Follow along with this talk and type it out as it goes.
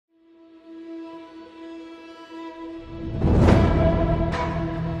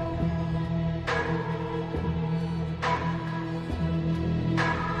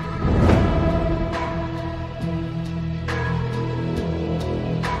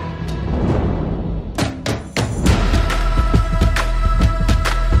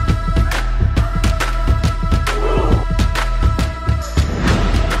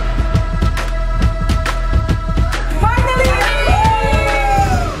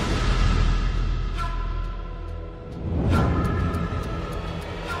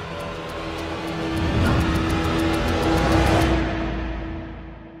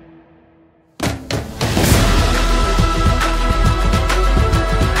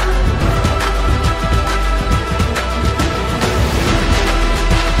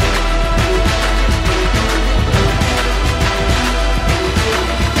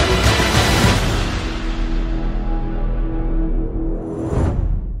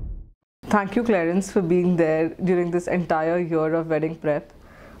Thank you, Clarence, for being there during this entire year of wedding prep.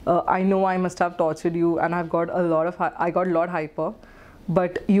 I know I must have tortured you, and I got a lot hyper,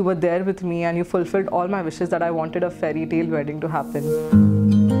 but you were there with me, and you fulfilled all my wishes that I wanted a fairy tale wedding to happen.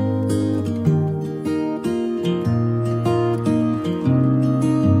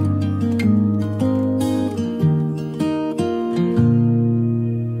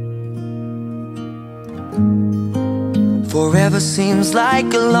 Forever seems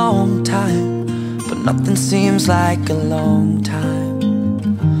like a long time, but nothing seems like a long time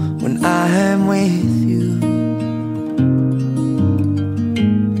when I am with you.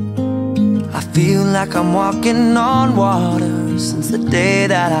 I feel like I'm walking on water since the day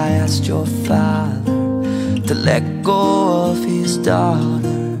that I asked your father to let go of his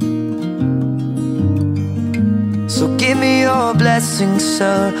daughter. So give me your blessing,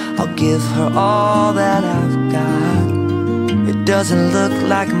 sir, I'll give her all that I've got. It doesn't look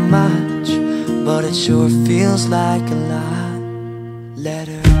like much, but it sure feels like a lot. Let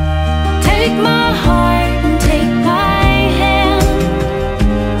her take my heart and take my hand.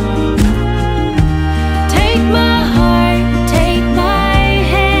 Take my heart and take my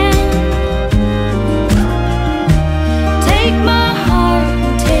hand. Take my heart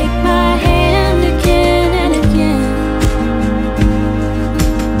and take my hand again and again.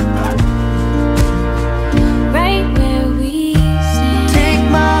 Right where we stand. take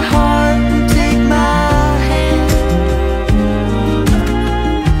my heart and take my hand.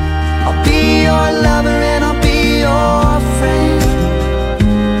 I'll be your lover and I'll be your friend.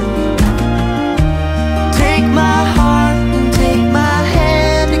 Take my heart and take my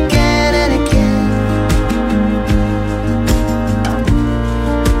hand again and again.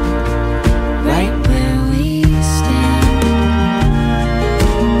 Right where we stand.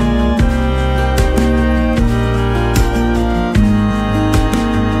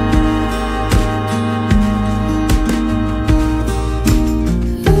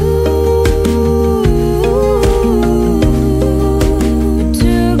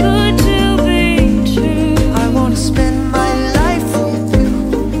 Too good to be true. I wanna spend my life with you.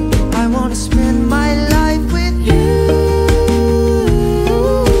 I wanna spend my life with you.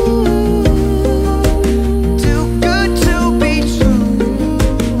 Too good to be true.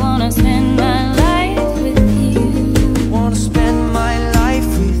 Wanna spend my life with you. Wanna spend my life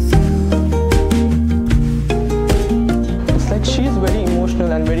with you. It's like she's very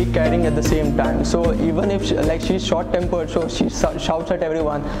emotional and very caring at the same time. So even if she's short-tempered, so she shouts at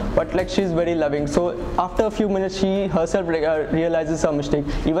everyone, but like she's very loving. So after a few minutes, she herself realizes her mistake.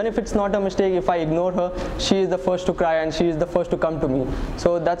 Even if it's not a mistake, if I ignore her, she is the first to cry and she is the first to come to me.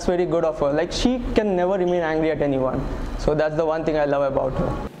 So that's very good of her. Like she can never remain angry at anyone. So that's the one thing I love about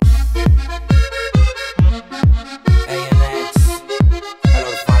her.